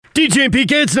DJ and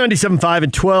PK, it's 97.5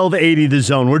 and 1280 The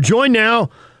Zone. We're joined now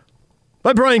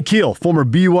by Brian Keel, former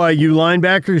BYU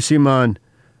linebacker. You see him on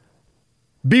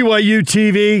BYU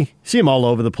TV. See him all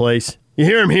over the place. You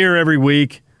hear him here every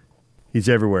week. He's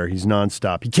everywhere. He's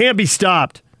nonstop. He can't be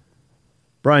stopped.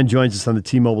 Brian joins us on the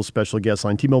T-Mobile special guest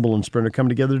line. T-Mobile and Sprint are coming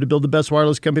together to build the best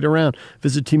wireless company around.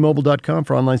 Visit T-Mobile.com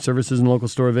for online services and local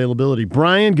store availability.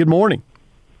 Brian, good morning.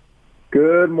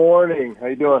 Good morning. How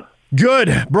you doing?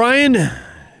 Good. Brian,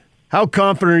 how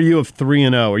confident are you of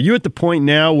 3-0? Are you at the point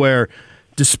now where,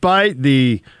 despite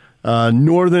the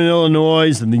Northern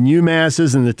Illinois and the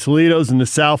UMasses and the Toledos and the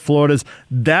South Floridas,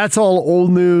 that's all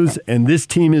old news, and this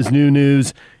team is new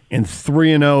news, and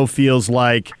 3-0 feels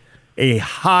like a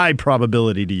high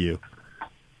probability to you?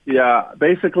 Yeah,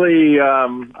 basically,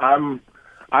 I'm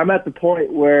at the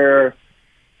point where,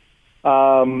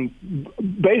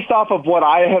 based off of what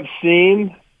I have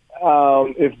seen,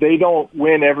 if they don't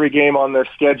win every game on their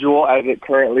schedule as it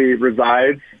currently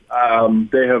resides,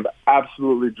 they have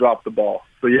absolutely dropped the ball.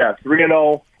 So yeah,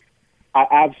 3-0, I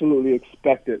absolutely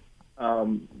expect it.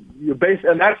 And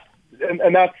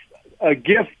that's a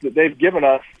gift that they've given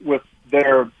us with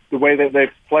the way that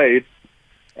they've played.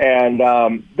 And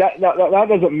that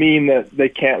doesn't mean that they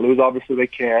can't lose. Obviously, they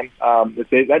can.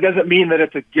 That doesn't mean that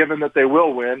it's a given that they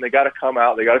will win. They got to come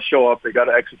out. They got to show up. They got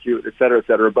to execute, et cetera, et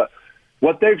cetera. But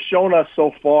what they've shown us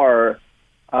so far,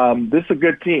 this is a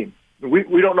good team.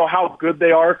 We don't know how good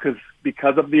they are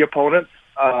because of the opponents,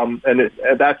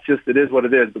 that's just, it is what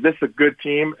it is. But this is a good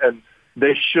team, and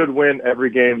they should win every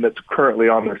game that's currently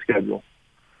on their schedule.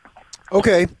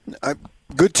 Okay.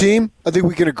 Good team. I think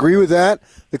we can agree with that.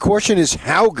 The question is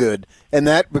how good, and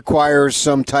that requires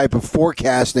some type of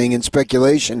forecasting and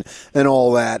speculation and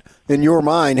all that. In your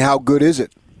mind, how good is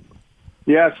it?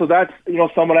 Yeah, so that's,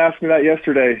 someone asked me that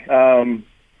yesterday. And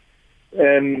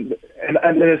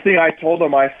the thing I told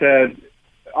them, I said,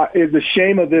 the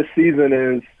shame of this season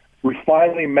is we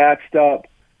finally matched up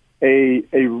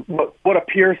what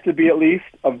appears to be at least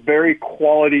a very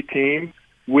quality team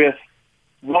with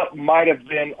what might have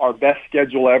been our best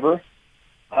schedule ever.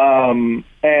 And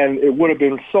it would have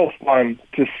been so fun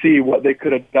to see what they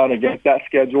could have done against that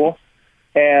schedule.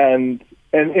 And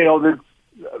in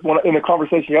the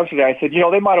conversation yesterday, I said,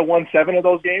 they might have won 7 of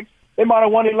those games. They might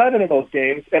have won 11 of those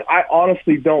games. And I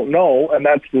honestly don't know. And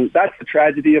that's the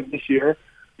tragedy of this year.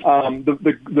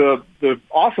 The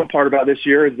awesome part about this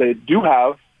year is they do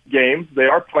have games. They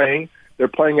are playing. They're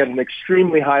playing at an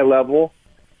extremely high level.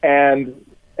 And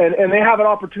they have an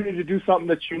opportunity to do something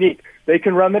that's unique. They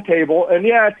can run the table, and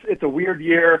yeah, it's a weird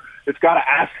year. It's got an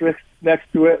asterisk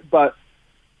next to it, but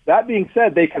that being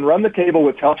said, they can run the table,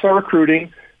 which helps our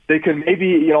recruiting. They can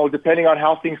maybe, depending on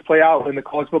how things play out in the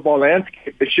college football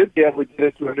landscape, they should be able to get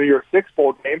into a New Year's Six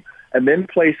bowl game and then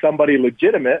play somebody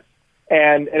legitimate.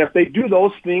 And if they do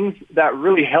those things, that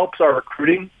really helps our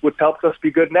recruiting, which helps us be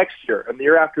good next year and the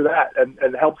year after that, and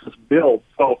helps us build.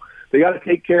 So they got to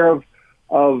take care of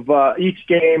each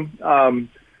game.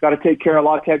 Got to take care of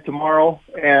La Tech tomorrow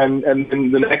and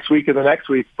the next week and the next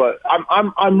week. But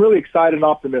I'm really excited and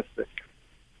optimistic.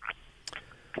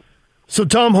 So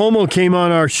Tom Homo came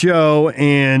on our show,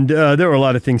 and there were a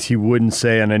lot of things he wouldn't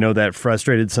say, and I know that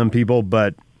frustrated some people,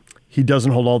 but he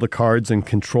doesn't hold all the cards and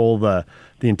control the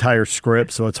entire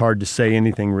script, so it's hard to say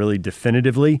anything really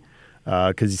definitively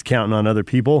because he's counting on other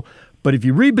people. But if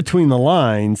you read between the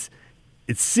lines,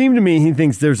 it seemed to me he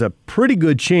thinks there's a pretty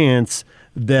good chance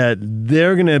that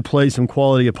they're going to play some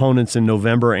quality opponents in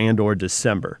November and or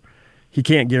December. He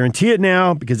can't guarantee it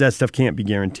now because that stuff can't be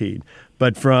guaranteed.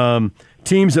 But from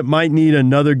teams that might need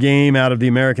another game out of the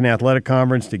American Athletic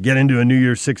Conference to get into a New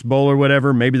Year's Six bowl or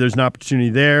whatever, maybe there's an opportunity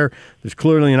there. There's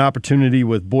clearly an opportunity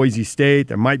with Boise State.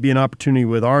 There might be an opportunity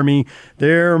with Army.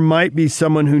 There might be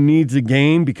someone who needs a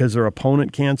game because their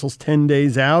opponent cancels 10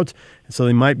 days out, so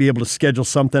they might be able to schedule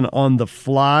something on the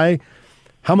fly.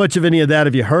 How much of any of that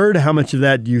have you heard? How much of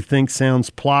that do you think sounds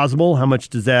plausible? How much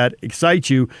does that excite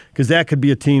you? Because that could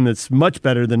be a team that's much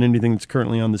better than anything that's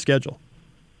currently on the schedule.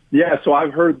 Yeah, so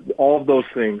I've heard all of those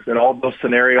things and all of those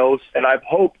scenarios, and I've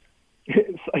hoped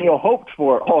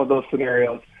for all of those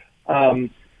scenarios.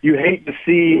 You hate to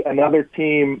see another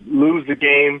team lose the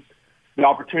game, the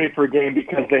opportunity for a game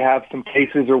because they have some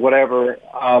cases or whatever.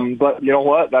 But you know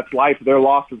what? That's life. Their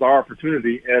loss is our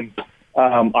opportunity, and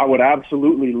I would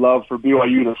absolutely love for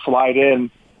BYU to slide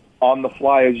in on the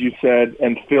fly, as you said,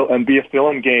 and be a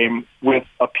fill-in game with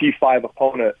a P5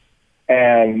 opponent.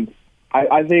 And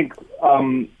I think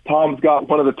Tom's got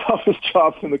one of the toughest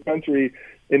jobs in the country,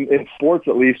 in sports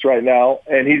at least right now,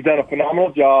 and he's done a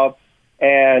phenomenal job.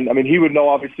 And, I mean, he would know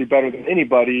obviously better than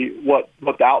anybody what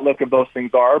the outlook of those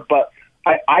things are. But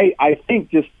I think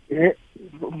just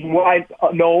what I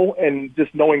know and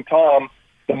just knowing Tom,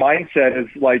 the mindset is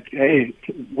like, hey,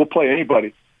 we'll play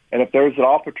anybody. And if there's an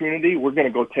opportunity, we're going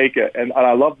to go take it. And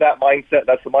I love that mindset.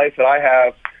 That's the mindset I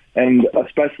have, and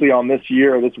especially on this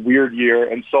year, this weird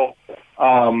year. And so,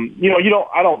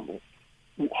 I don't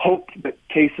hope that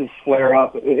cases flare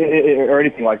up or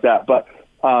anything like that. But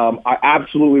I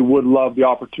absolutely would love the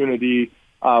opportunity,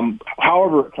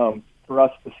 however it comes, for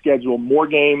us to schedule more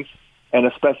games, and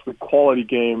especially quality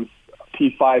games,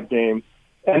 P5 games.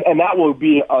 And that will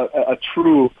be a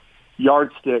true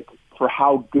yardstick for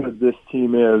how good this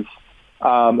team is.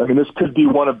 This could be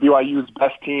one of BYU's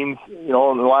best teams, in the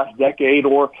last decade,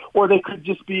 or they could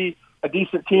just be a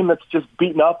decent team that's just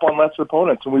beaten up on lesser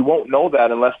opponents, and we won't know that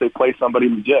unless they play somebody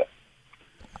legit.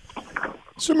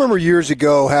 So I remember years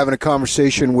ago having a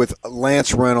conversation with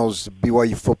Lance Reynolds, the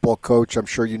BYU football coach. I'm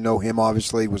sure you know him,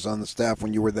 obviously. He was on the staff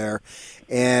when you were there.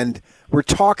 And we're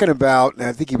talking about,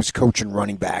 I think he was coaching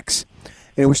running backs.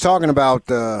 And he was talking about,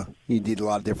 he did a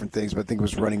lot of different things, but I think it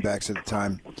was running backs at the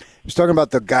time. He was talking about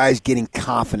the guys getting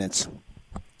confidence.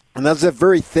 And that's that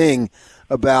very thing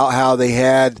about how they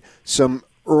had some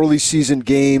early season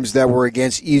games that were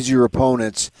against easier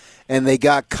opponents, and they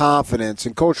got confidence.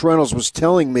 And Coach Reynolds was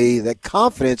telling me that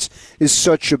confidence is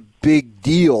such a big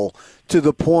deal, to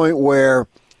the point where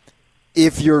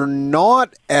if you're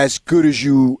not as good as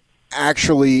you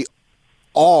actually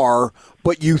are,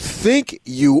 but you think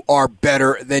you are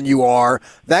better than you are,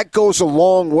 that goes a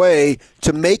long way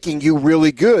to making you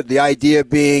really good. The idea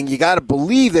being you got to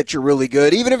believe that you're really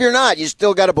good. Even if you're not, you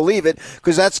still got to believe it,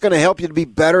 because that's going to help you to be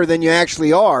better than you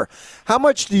actually are. How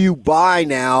much do you buy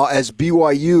now as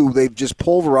BYU? They've just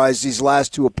pulverized these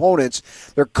last two opponents.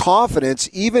 Their confidence,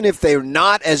 even if they're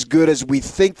not as good as we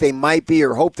think they might be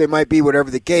or hope they might be, whatever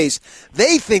the case,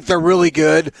 they think they're really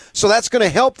good, so that's going to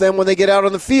help them when they get out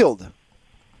on the field.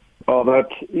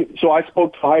 So I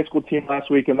spoke to a high school team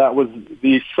last week, and that was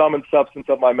the sum and substance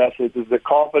of my message, is that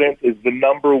confidence is the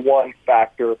number one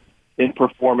factor in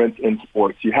performance in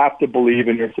sports. You have to believe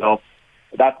in yourself.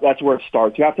 That's where it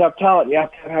starts. You have to have talent. You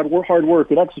have to have hard work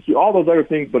and execute, all those other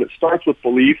things, but it starts with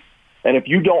belief. And if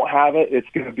you don't have it, it's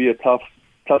going to be a tough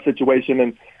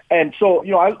situation. And so,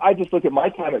 I just look at my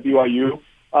time at BYU.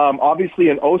 Obviously,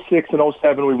 in 06 and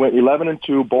 07, we went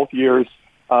 11-2 both years.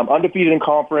 Undefeated in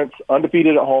conference,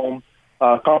 undefeated at home,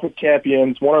 conference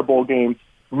champions, won our bowl games.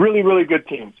 Really, really good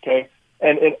teams, okay?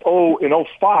 And in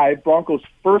 05, Broncos'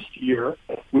 first year,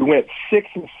 we went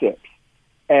 6-6.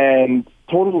 And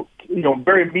total,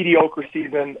 very mediocre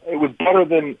season. It was better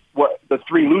than what the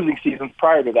three losing seasons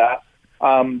prior to that.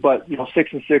 But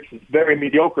 6-6 is very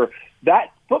mediocre.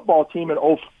 That football team in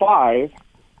 05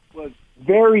 was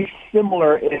very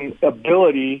similar in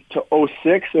ability to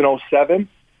 06 and 07.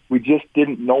 We just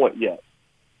didn't know it yet.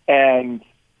 And,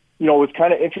 it was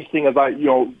kind of interesting as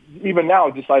even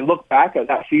now, just I look back at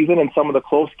that season and some of the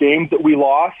close games that we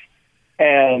lost,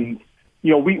 and,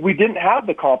 we didn't have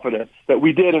the confidence that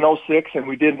we did in 06 and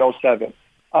we did in 07.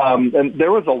 And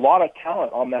there was a lot of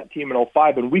talent on that team in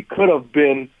 05, and we could have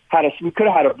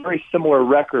had a very similar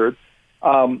record.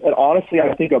 And honestly,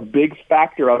 I think a big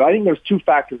factor of it, I think there's two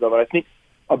factors of it. I think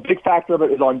a big factor of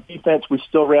it is on defense. We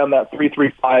still ran that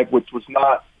 3-3-5, which was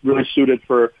not really suited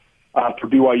for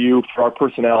BYU, for our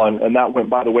personnel, and that went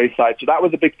by the wayside. So that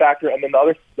was a big factor. And then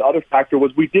the other factor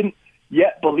was we didn't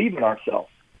yet believe in ourselves.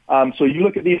 So you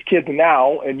look at these kids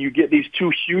now, and you get these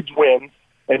two huge wins,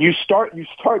 and you start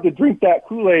to drink that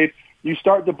Kool-Aid. You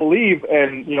start to believe,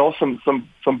 and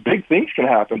some big things can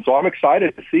happen. So I'm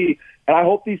excited to see, and I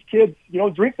hope these kids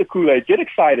drink the Kool-Aid, get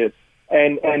excited,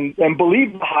 and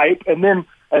believe the hype, and then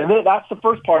that's the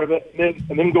first part of it,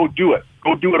 and then go do it.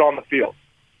 Go do it on the field.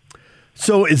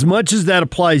 So as much as that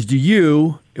applies to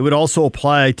you, it would also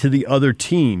apply to the other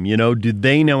team. Do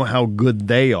they know how good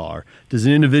they are? Does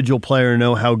an individual player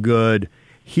know how good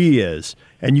he is?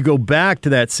 And you go back to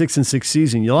that 6-6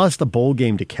 season, you lost the bowl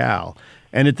game to Cal.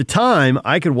 And at the time,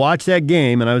 I could watch that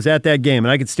game, and I was at that game,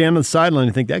 and I could stand on the sideline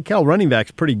and think, that Cal running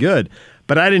back's pretty good.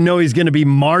 But I didn't know he was going to be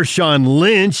Marshawn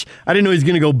Lynch. I didn't know he was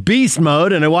going to go beast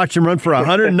mode, and I watched him run for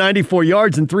 194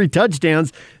 yards and 3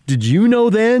 touchdowns. Did you know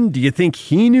then? Do you think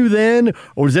he knew then?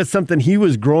 Or was that something he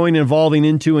was growing and evolving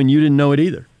into, and you didn't know it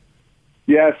either?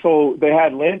 Yeah, so they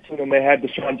had Lynch, and then they had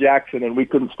Deshaun Jackson, and we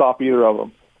couldn't stop either of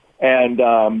them. And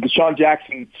Deshaun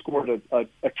Jackson scored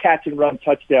a catch-and-run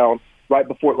touchdown right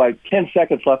before, 10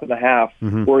 seconds left in the half,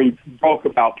 where he broke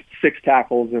about 6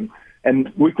 tackles,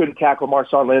 and we couldn't tackle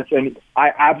Marshawn Lynch. And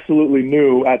I absolutely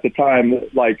knew at the time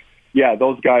that,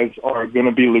 those guys are going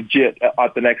to be legit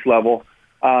at the next level.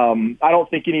 I don't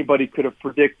think anybody could have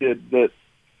predicted that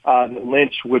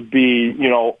Lynch would be,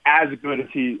 as good as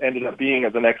he ended up being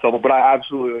at the next level. But I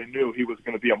absolutely knew he was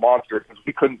going to be a monster because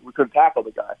we couldn't tackle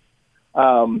the guy.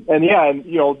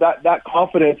 That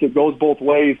confidence, it goes both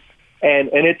ways, and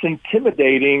it's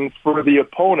intimidating for the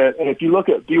opponent. And if you look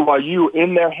at BYU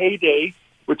in their heyday,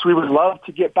 which we would love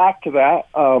to get back to that,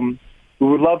 we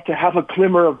would love to have a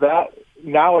glimmer of that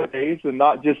nowadays and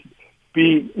not just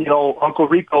be, Uncle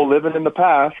Rico living in the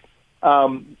past.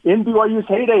 In BYU's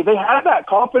heyday, they had that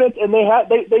confidence, and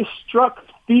they struck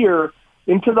fear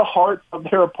into the heart of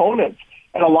their opponents.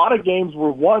 And a lot of games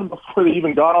were won before they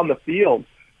even got on the field.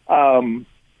 And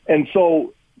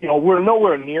so, we're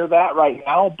nowhere near that right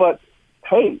now, but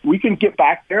hey, we can get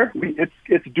back there.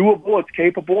 It's doable, it's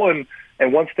capable, and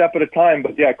one step at a time.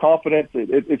 But yeah, confidence,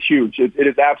 it's huge. It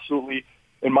is absolutely,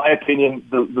 in my opinion,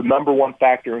 the number one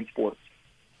factor in sports.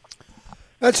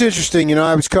 That's interesting.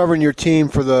 I was covering your team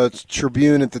for the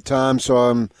Tribune at the time, so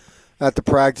I'm at the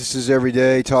practices every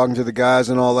day talking to the guys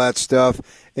and all that stuff.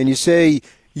 And you say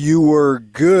you were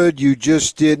good, you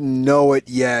just didn't know it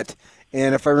yet.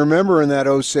 And if I remember in that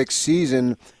 2006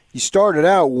 season, you started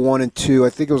out 1-2. I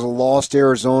think it was a loss to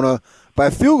Arizona by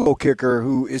a field goal kicker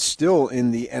who is still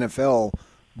in the NFL,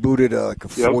 booted a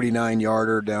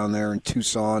 49-yarder down there in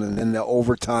Tucson, and then the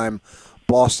overtime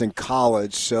Boston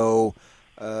College. So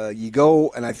you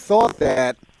go, and I thought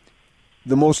that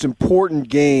the most important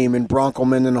game in Bronco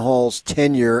Mendenhall's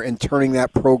tenure and turning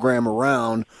that program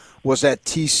around was at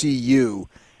TCU.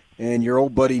 And your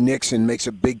old buddy Nixon makes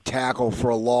a big tackle for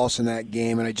a loss in that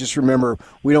game. And I just remember,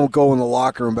 we don't go in the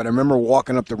locker room, but I remember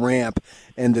walking up the ramp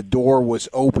and the door was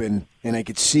open and I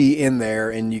could see in there,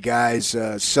 and you guys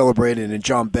celebrated, and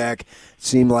John Beck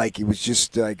seemed like he was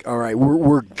just like, all right,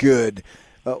 we're good.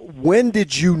 When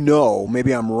did you know,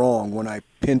 maybe I'm wrong when I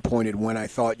pinpointed when I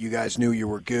thought you guys knew you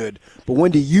were good, but when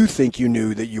do you think you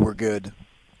knew that you were good?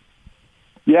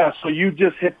 Yeah, so you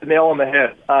just hit the nail on the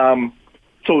head.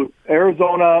 So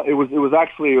Arizona, it was a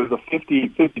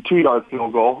 52-yard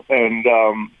field goal, and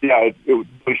it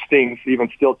stings even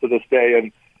still to this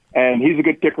day. And he's a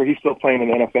good kicker. He's still playing in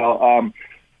the NFL.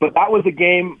 But that was a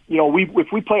game.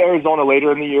 If we play Arizona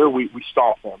later in the year, we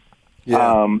stomp them.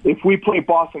 Yeah. If we play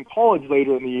Boston College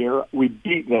later in the year, we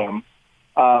beat them.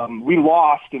 We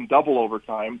lost in double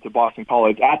overtime to Boston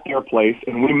College at their place,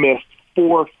 and we missed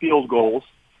 4 field goals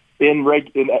in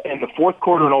the fourth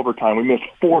quarter and overtime. We missed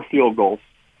 4 field goals.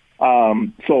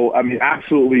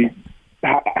 Absolutely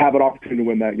have an opportunity to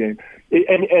win that game.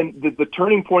 And the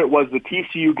turning point was the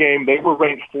TCU game. They were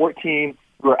ranked 14.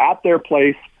 We were at their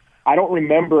place. I don't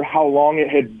remember how long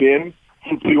it had been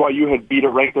since BYU had beat a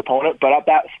ranked opponent, but at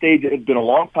that stage it had been a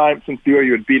long time since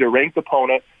BYU had beat a ranked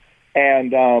opponent.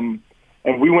 And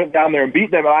we went down there and beat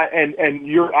them. And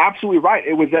you're absolutely right.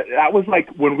 That was like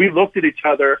when we looked at each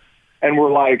other and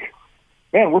we're like,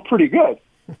 man, we're pretty good.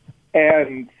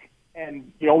 And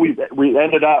we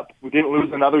ended up, we didn't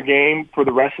lose another game for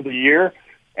the rest of the year.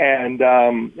 And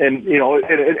a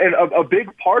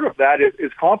big part of that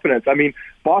is confidence. I mean,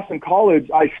 Boston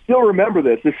College, I still remember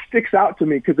this. This sticks out to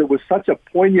me because it was such a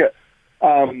poignant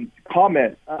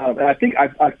comment. And I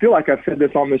feel like I've said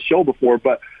this on this show before,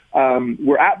 but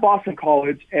we're at Boston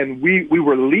College and we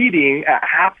were leading at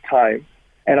halftime.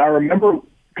 And I remember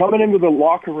coming into the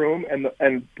locker room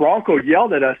and Bronco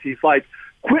yelled at us. He's like,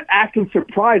 quit acting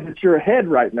surprised that you're ahead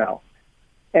right now.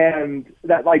 And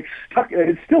that stuck.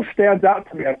 It still stands out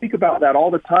to me. I think about that all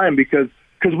the time because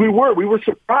we were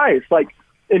surprised.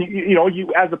 And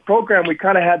you as a program, we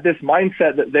kind of had this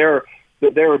mindset that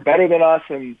they were better than us,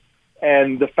 and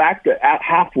the fact that at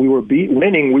half we were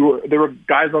winning, there were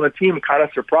guys on the team kind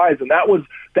of surprised, and that was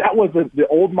the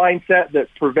old mindset that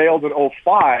prevailed in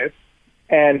 2005.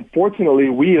 And fortunately,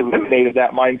 we eliminated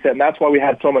that mindset, and that's why we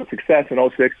had so much success in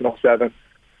 2006 and 2007.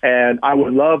 And I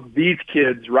would love these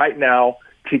kids right now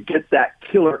to get that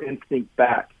killer instinct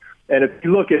back. And if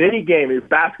you look at any game,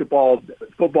 basketball,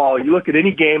 football, you look at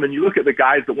any game and you look at the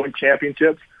guys that win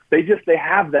championships, they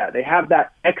have that. They have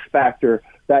that X factor,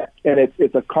 and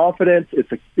it's a confidence, it's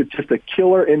just a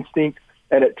killer instinct,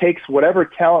 and it takes whatever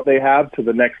talent they have to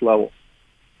the next level.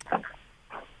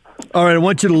 All right, I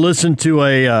want you to listen to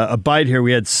a bite here.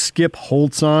 We had Skip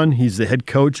Holtz on. He's the head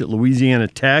coach at Louisiana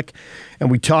Tech, and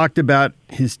we talked about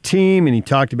his team, and he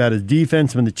talked about his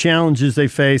defense and the challenges they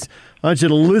face. I want you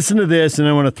to listen to this, and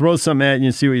I want to throw something at you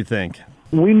and see what you think.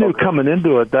 We knew coming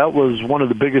into it that was one of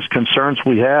the biggest concerns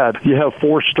we had. You have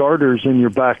 4 starters in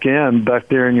your back end, back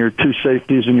there in your 2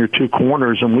 safeties and your 2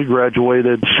 corners, and we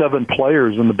graduated 7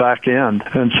 players in the back end.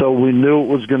 And so we knew it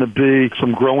was going to be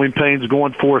some growing pains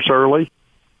going for us early.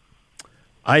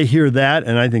 I hear that,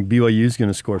 and I think BYU is going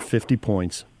to score 50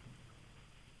 points.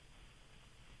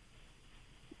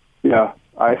 Yeah,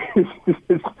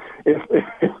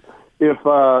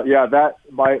 that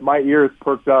my ears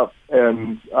perked up,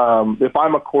 and if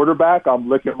I'm a quarterback, I'm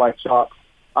licking my chops.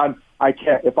 I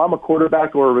can't. If I'm a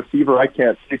quarterback or a receiver, I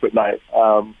can't sleep at night.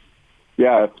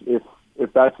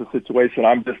 If that's the situation,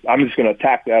 I'm just going to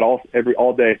attack that all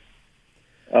day,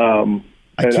 and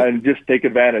just take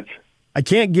advantage. I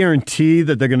can't guarantee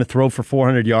that they're going to throw for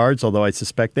 400 yards, although I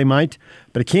suspect they might.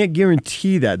 But I can't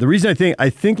guarantee that. The reason I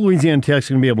think Louisiana Tech's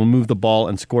going to be able to move the ball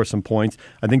and score some points.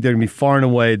 I think they're going to be far and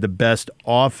away the best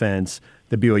offense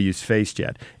that BYU's faced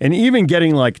yet. And even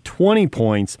getting like 20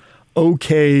 points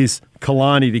okays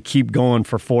Kalani to keep going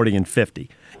for 40 and 50.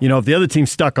 You know, if the other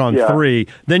team's stuck on 3,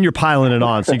 then you're piling it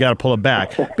on, so you got to pull it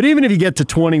back. But even if you get to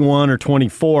 21 or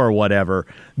 24 or whatever,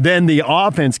 then the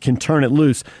offense can turn it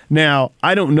loose. Now,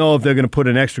 I don't know if they're going to put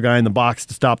an extra guy in the box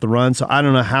to stop the run, so I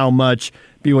don't know how much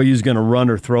BYU is going to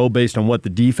run or throw based on what the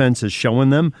defense is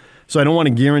showing them. So I don't want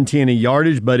to guarantee any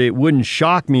yardage, but it wouldn't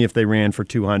shock me if they ran for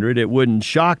 200. It wouldn't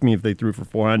shock me if they threw for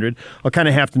 400. I'll kind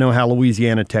of have to know how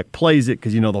Louisiana Tech plays it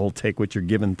because you know the whole take what you're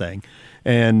given thing.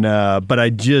 And but I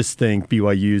just think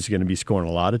BYU is going to be scoring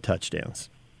a lot of touchdowns.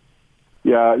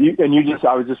 Yeah, I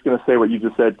was just going to say what you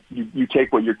just said. You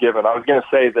take what you're given. I was going to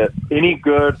say that any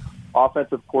good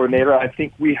offensive coordinator, I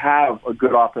think we have a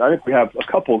good offense. I think we have a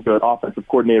couple of good offensive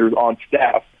coordinators on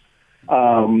staff.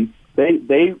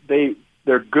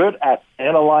 They're good at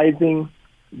analyzing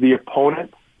the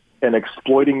opponent and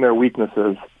exploiting their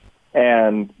weaknesses.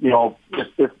 And you know,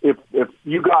 if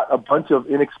you got a bunch of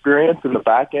inexperience in the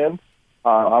back end,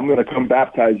 I'm going to come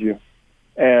baptize you,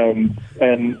 and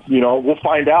you know, we'll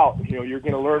find out. You know, you're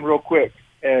going to learn real quick,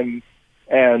 and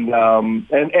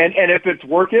if it's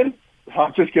working,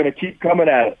 I'm just going to keep coming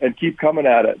at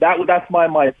it. That's my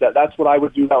mindset. That's what I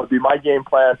would do. That would be my game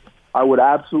plan. I would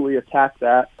absolutely attack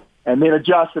that, and then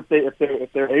adjust if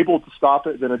they're able to stop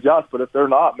it. Then adjust. But if they're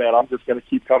not, man, I'm just going to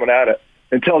keep coming at it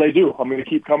until they do. I'm going to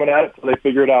keep coming at it until they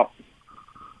figure it out.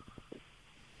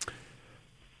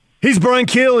 He's Brian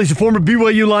Keel. He's a former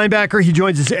BYU linebacker. He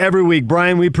joins us every week.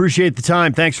 Brian, we appreciate the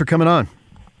time. Thanks for coming on.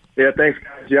 Yeah, thanks,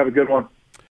 guys. You have a good one.